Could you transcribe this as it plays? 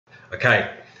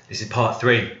Okay, this is part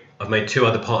 3. I've made 2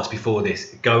 other parts before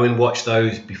this. Go and watch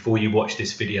those before you watch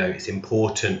this video. It's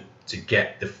important to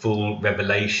get the full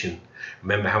revelation.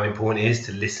 Remember how important it is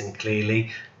to listen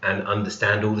clearly and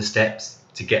understand all the steps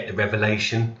to get the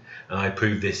revelation. And I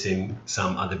proved this in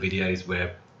some other videos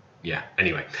where, yeah,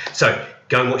 anyway. So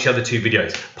go and watch the other 2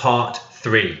 videos. Part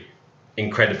 3.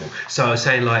 Incredible. So I was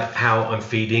saying like how I'm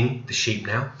feeding the sheep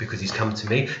now because he's come to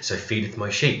me, so feedeth my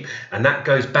sheep. And that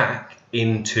goes back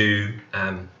into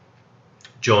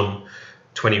John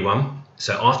 21.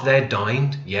 So after they had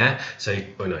dined, yeah, so,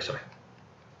 oh no, sorry.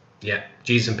 Yeah,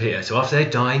 Jesus and Peter. So after they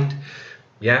dined,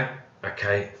 yeah,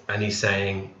 okay, and he's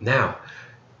saying, now,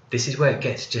 this is where it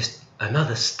gets just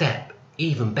another step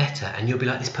even better, and you'll be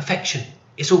like, this perfection.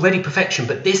 It's already perfection,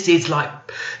 but this is like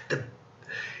the...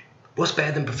 What's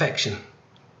better than perfection?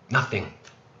 Nothing.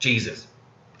 Jesus.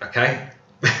 Okay?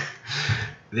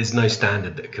 There's no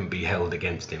standard that can be held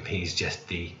against him. He's just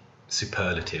the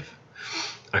superlative.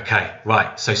 Okay,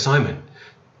 right. So Simon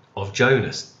of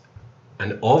Jonas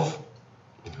and of...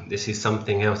 This is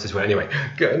something else as well. Anyway,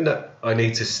 I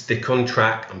need to stick on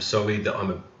track. I'm sorry that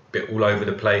I'm a bit all over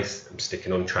the place. I'm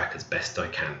sticking on track as best I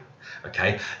can.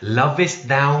 Okay? Lovest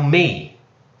thou me?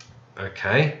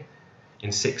 Okay?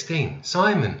 In 16,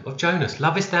 Simon of Jonas,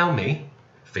 lovest thou me?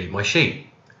 Feed my sheep.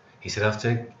 He said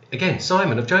after, again,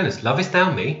 Simon of Jonas, lovest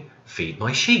thou me? Feed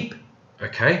my sheep.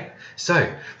 Okay,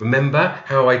 so remember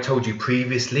how I told you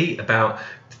previously about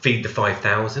feed the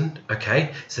 5,000?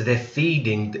 Okay, so they're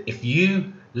feeding, if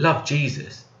you love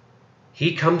Jesus,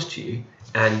 he comes to you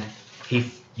and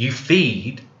you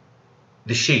feed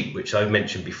the sheep, which I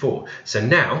mentioned before. So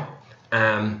now,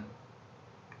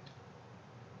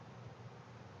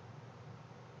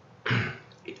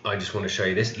 I just want to show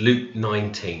you this. Luke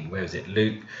 19. Where is it?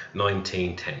 Luke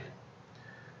 19:10.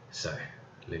 So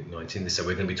Luke 19. So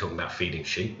we're going to be talking about feeding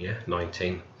sheep. Yeah,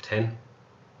 19:10.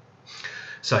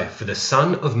 So for the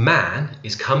Son of Man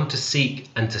is come to seek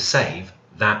and to save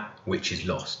that which is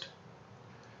lost.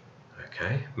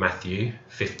 Okay. Matthew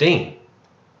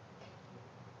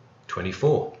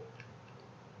 15:24.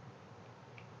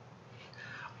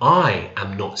 I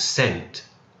am not sent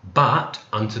but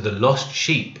unto the lost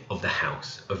sheep of the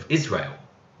house of Israel.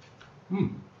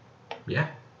 Yeah,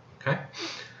 okay.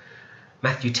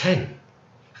 Matthew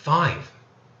 10:5.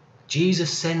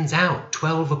 Jesus sends out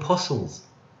 12 apostles.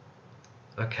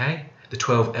 Okay, the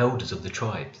 12 elders of the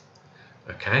tribes.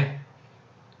 Okay.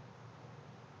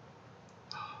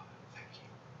 Oh, thank you.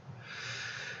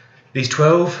 These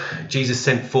 12 Jesus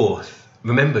sent forth.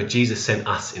 Remember, Jesus sent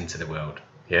us into the world,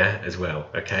 yeah, as well,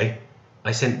 okay?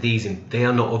 I sent these in, they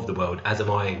are not of the world, as am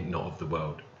I not of the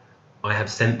world. I have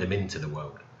sent them into the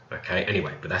world. Okay,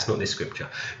 anyway, but that's not this scripture.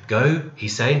 Go,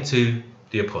 he's saying to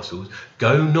the apostles,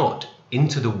 go not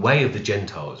into the way of the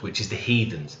Gentiles, which is the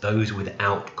heathens, those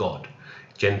without God.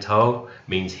 Gentile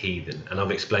means heathen, and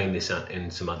I've explained this in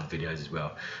some other videos as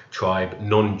well. Tribe,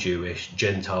 non-Jewish,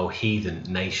 Gentile, heathen,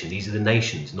 nation. These are the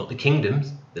nations, not the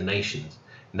kingdoms, the nations.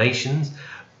 Nations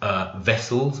are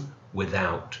vessels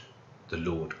without the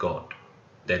Lord God.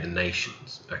 They're the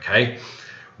nations, okay?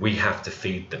 We have to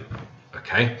feed them,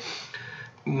 okay?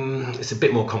 It's a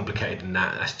bit more complicated than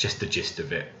that. That's just the gist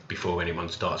of it before anyone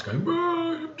starts going,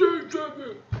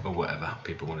 or whatever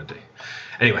people want to do.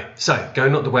 Anyway, so go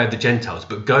not the way of the Gentiles,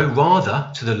 but go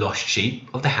rather to the lost sheep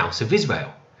of the house of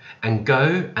Israel. And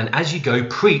go, and as you go,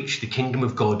 preach the kingdom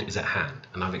of God is at hand.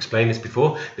 And I've explained this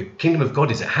before. The kingdom of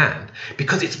God is at hand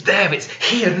because it's there, it's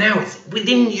here now, it's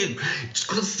within you. You just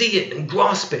got to see it and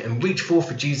grasp it and reach forth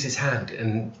for Jesus' hand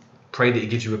and pray that he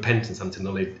gives you repentance unto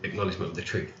acknowledgement of the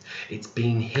truth. It's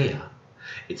been here.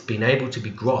 It's been able to be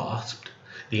grasped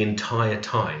the entire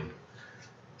time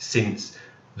since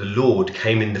the Lord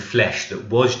came in the flesh that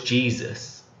was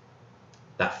Jesus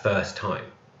that first time.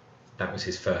 That was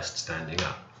his first standing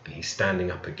up. And he's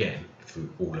standing up again through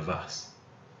all of us.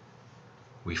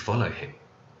 We follow him.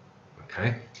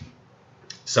 Okay?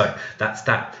 So that's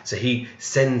that. So he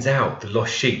sends out the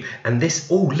lost sheep. And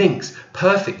this all links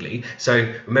perfectly.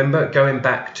 So remember going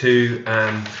back to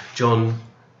John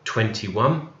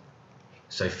 21.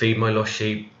 So feed my lost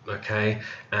sheep. Okay?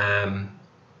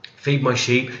 Feed my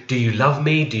sheep. Do you love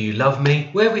me? Do you love me?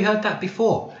 Where have we heard that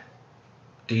before?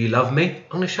 Do you love me?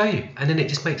 I'm going to show you. And then it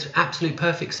just makes absolute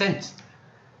perfect sense.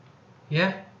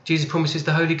 Yeah? Jesus promises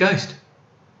the Holy Ghost.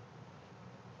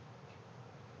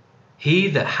 He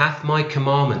that hath my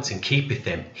commandments and keepeth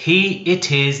them, he it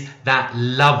is that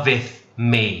loveth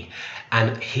me.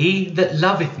 And he that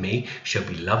loveth me shall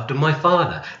be loved of my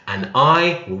Father, and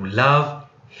I will love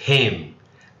him,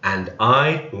 and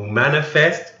I will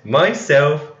manifest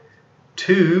myself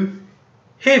to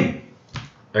him.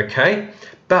 Okay?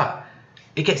 But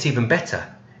it gets even better.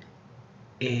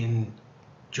 In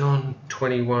John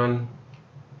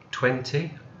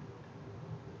 21:20,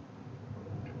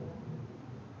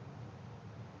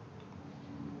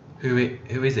 who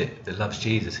is it that loves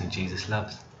Jesus and Jesus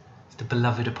loves? It's the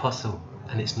beloved apostle,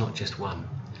 and it's not just one.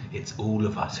 It's all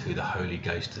of us who the Holy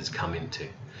Ghost has come into.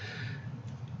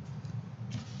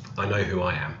 I know who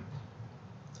I am.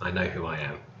 I know who I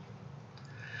am.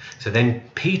 So then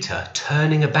Peter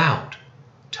turning about.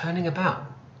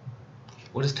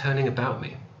 What does turning about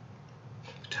mean?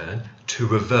 Turn, to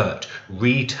revert,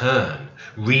 return,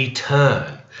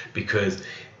 because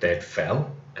they'd fell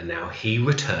and now he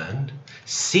returned,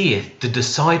 seeth the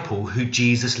disciple who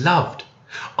Jesus loved.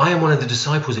 I am one of the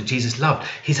disciples that Jesus loved.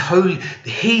 He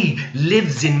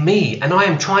lives in me, and I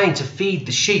am trying to feed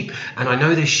the sheep, and I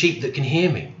know there's sheep that can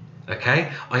hear me.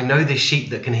 Okay? I know there's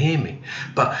sheep that can hear me.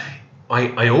 But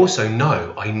I also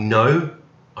know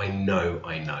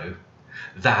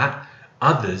that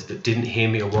others that didn't hear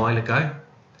me a while ago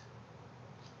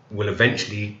will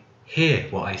eventually hear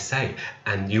what I say,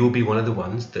 and you will be one of the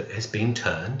ones that has been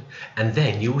turned, and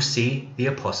then you will see the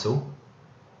apostle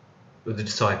or the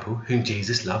disciple whom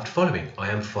Jesus loved following. I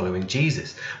am following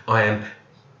Jesus. I am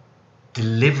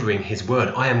delivering his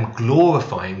word. I am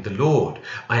glorifying the Lord.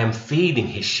 I am feeding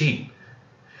his sheep.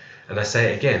 And I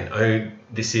say it again, I've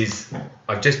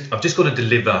just got to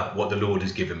deliver what the Lord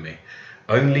has given me.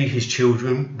 Only his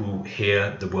children will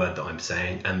hear the word that I'm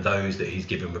saying, and those that he's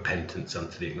given repentance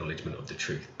unto the acknowledgement of the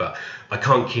truth. But I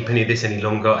can't keep any of this any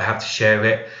longer. I have to share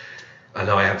it, and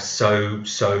I have so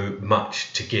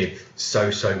much to give,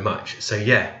 so much. So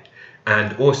yeah,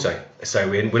 and also, so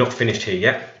we're not finished here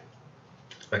yet.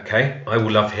 Okay, I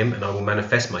will love him and I will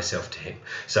manifest myself to him.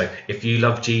 So if you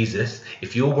love Jesus,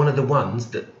 if you're one of the ones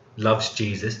that loves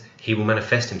Jesus, he will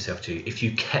manifest himself to you. If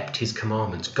you kept his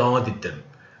commandments, guarded them.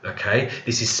 Okay,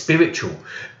 this is spiritual.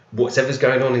 Whatever's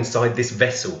going on inside this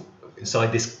vessel,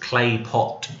 inside this clay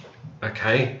pot.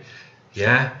 Okay,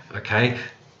 yeah, okay,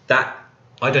 that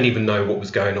I don't even know what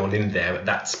was going on in there at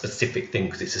that specific thing,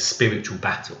 because it's a spiritual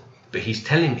battle. But he's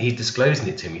disclosing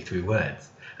it to me through words,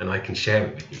 and I can share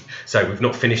it with you. So we've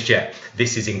not finished yet.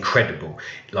 This is incredible,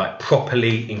 like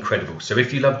properly incredible. So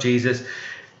if you love Jesus,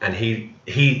 and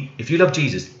if you love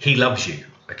Jesus, he loves you.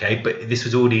 Okay, but this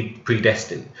was already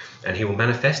predestined, and he will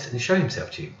manifest and show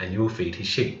himself to you, and you will feed his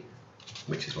sheep,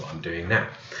 which is what I'm doing now.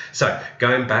 So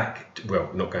going back,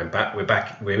 not going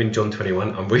back, we're in John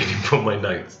 21. I'm reading from my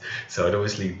notes, so I'd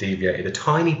obviously deviated a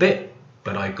tiny bit,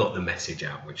 but I got the message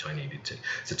out which I needed to.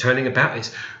 So turning about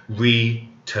is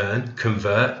return,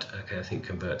 convert. Okay, I think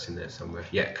convert's in there somewhere.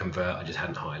 Yeah, convert, I just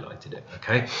hadn't highlighted it.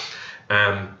 Okay,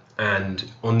 and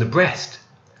on the breast.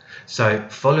 So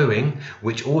following,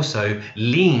 which also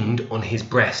leaned on his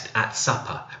breast at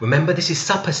supper. Remember, this is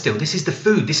supper still. This is the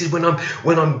food. This is when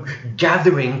I'm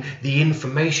gathering the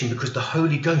information, because the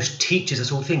Holy Ghost teaches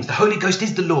us all things. The Holy Ghost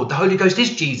is the Lord. The Holy Ghost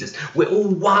is Jesus. We're all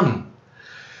one.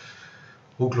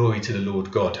 All glory to the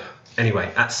Lord God.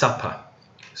 Anyway, at supper.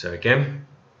 So again,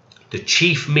 the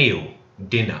chief meal,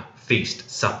 dinner, feast,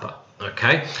 supper.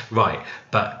 Okay, right.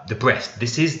 But the breast.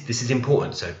 This is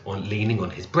important. So on leaning on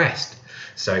his breast.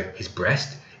 So his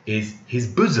breast is his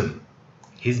bosom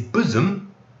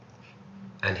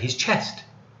and his chest.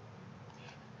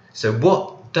 So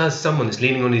what does someone that's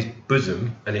leaning on his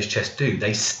bosom and his chest do?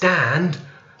 They stand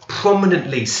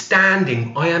prominently,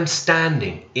 standing. I am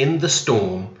standing in the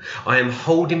storm. I am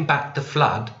holding back the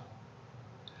flood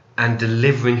and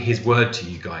delivering his word to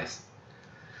you guys.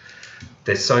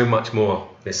 There's so much more.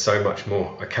 There's so much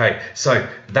more. Okay, so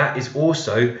that is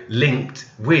also linked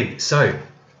with,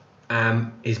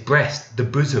 his breast, the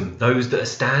bosom, those that are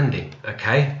standing,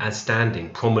 okay, as standing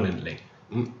prominently.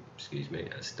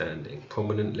 As standing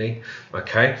prominently,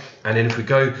 okay. And then if we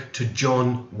go to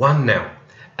John 1 now,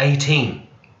 18.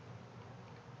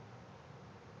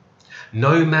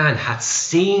 No man hath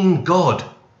seen God,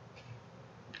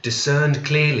 discerned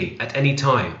clearly at any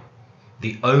time.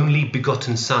 The only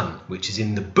begotten Son, which is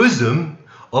in the bosom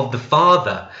of the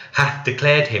Father, hath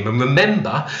declared him. And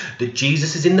remember that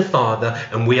Jesus is in the Father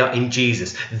and we are in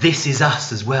Jesus. This is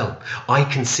us as well. I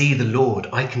can see the Lord.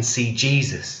 I can see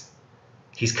Jesus.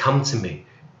 He's come to me.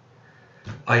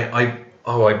 I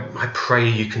pray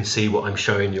you can see what I'm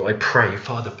showing you. I pray,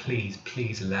 Father,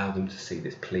 please allow them to see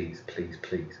this. Please.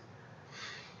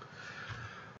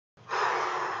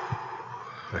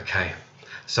 Okay,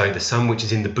 so the Son which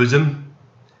is in the bosom,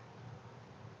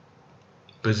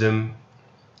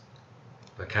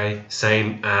 okay,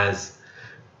 same as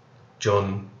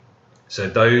John. So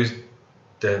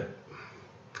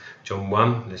John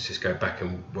 1, let's just go back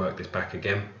and work this back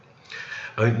again.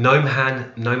 No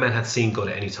man hath seen God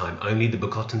at any time. Only the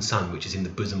begotten Son, which is in the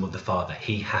bosom of the Father,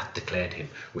 he hath declared him,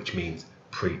 which means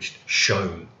preached,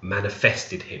 shown,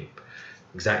 manifested him.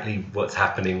 Exactly what's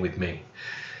happening with me.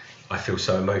 I feel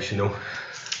so emotional.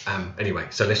 Anyway,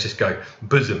 so let's just go.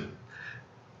 Bosom.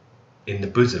 In the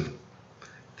bosom.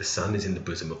 The Son is in the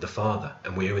bosom of the Father,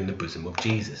 and we are in the bosom of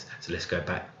Jesus. So let's go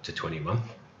back to 21.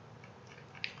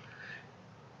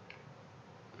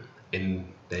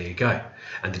 There you go.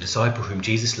 And the disciple whom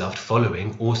Jesus loved,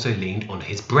 following, also leaned on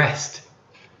his breast.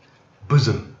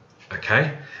 Bosom.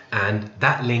 Okay? And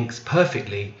that links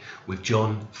perfectly with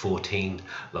John 14,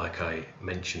 like I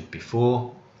mentioned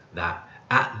before, that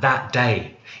at that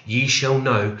day ye shall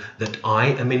know that I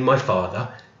am in my Father,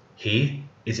 he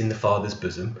is in the Father's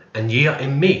bosom, and ye are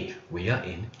in me, we are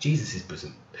in Jesus'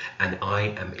 bosom, and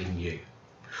I am in you.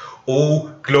 All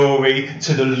glory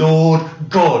to the Lord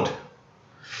God.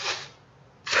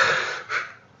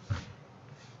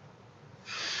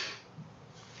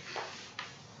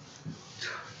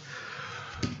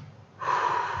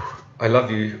 I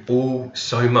love you all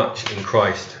so much in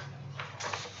Christ.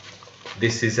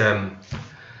 This is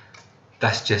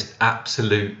that's just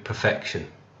absolute perfection.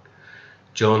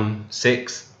 John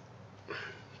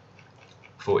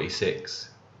 6:46.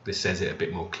 This says it a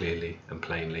bit more clearly and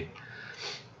plainly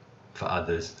for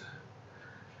others.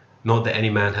 Not that any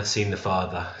man hath seen the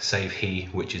Father, save he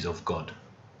which is of God.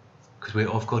 Because we're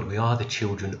of God. We are the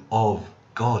children of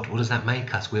God. What does that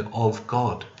make us? We're of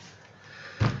God.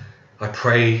 I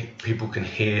pray people can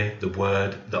hear the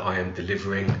word that I am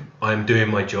delivering. I am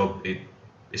doing my job.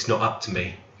 It's not up to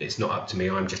me. It's not up to me.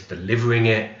 I'm just delivering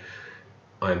it.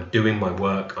 I am doing my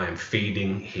work. I am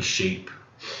feeding his sheep.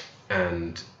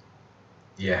 And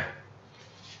yeah,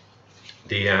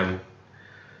 there's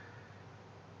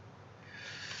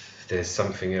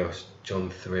something else. John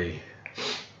 3.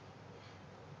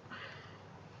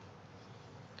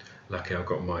 Lucky I've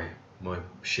got my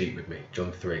sheet with me.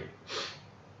 John 3.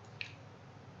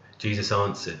 Jesus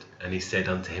answered, and he said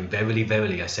unto him, Verily,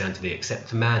 verily, I say unto thee,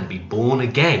 except a man be born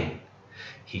again,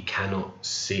 he cannot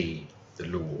see the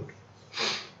Lord.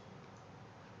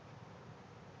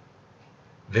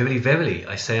 Verily, verily,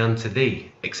 I say unto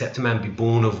thee, except a man be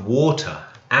born of water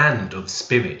and of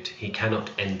spirit, he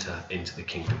cannot enter into the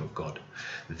kingdom of God.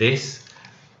 This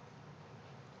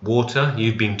water,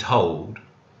 you've been told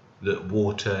that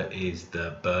water is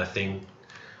the birthing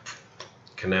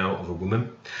canal of a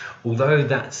woman, although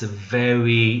that's a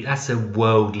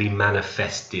worldly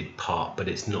manifested part, but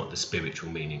it's not the spiritual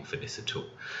meaning for this at all.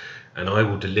 And I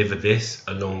will deliver this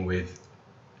along with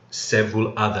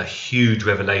several other huge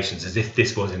revelations, as if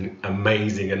this wasn't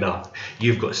amazing enough.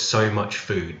 You've got so much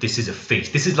food. This is a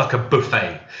feast. This is like a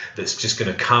buffet that's just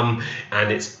going to come,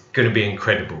 and it's going to be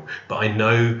incredible. But I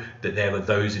know that there are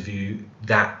those of you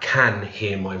that can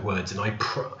hear my words, and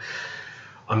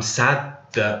I'm sad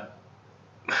that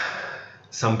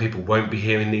some people won't be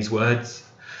hearing these words,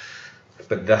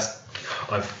 but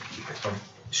I've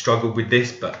struggled with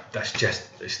this, but that's just,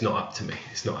 it's not up to me.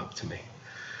 It's not up to me.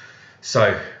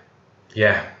 So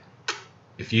yeah,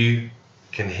 if you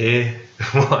can hear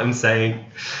what I'm saying,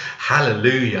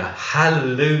 hallelujah,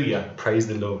 hallelujah, praise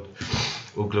the Lord.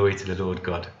 All glory to the Lord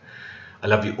God. I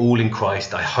love you all in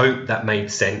Christ. I hope that made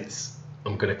sense.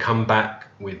 I'm going to come back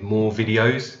with more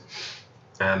videos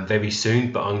very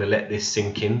soon, but I'm going to let this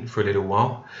sink in for a little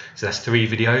while. So that's 3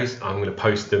 videos. I'm going to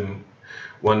post them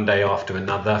one day after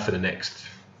another for the next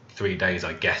 3 days,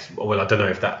 I guess. Well, I don't know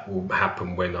if that will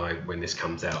happen when this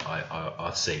comes out.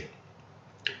 I'll see,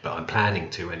 but I'm planning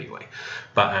to anyway.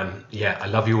 But yeah, I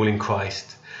love you all in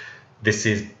Christ.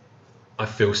 I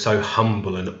feel so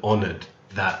humble and honored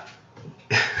that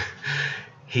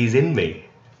he's in me.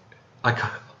 I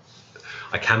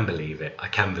can believe it. I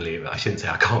can believe it. I shouldn't say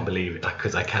I can't believe it,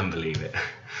 because I can believe it.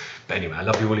 But anyway, I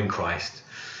love you all in Christ.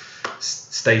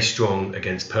 Stay strong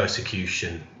against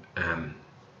persecution.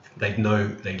 They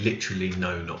literally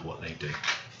know not what they do.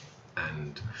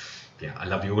 And yeah, I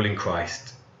love you all in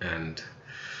Christ. And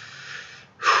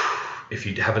if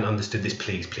you haven't understood this,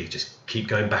 please just keep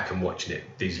going back and watching it.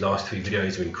 These last 3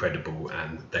 videos are incredible,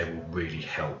 and they will really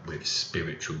help with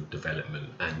spiritual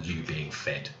development and you being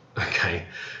fed. Okay,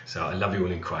 so I love you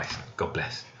all in Christ. God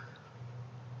bless.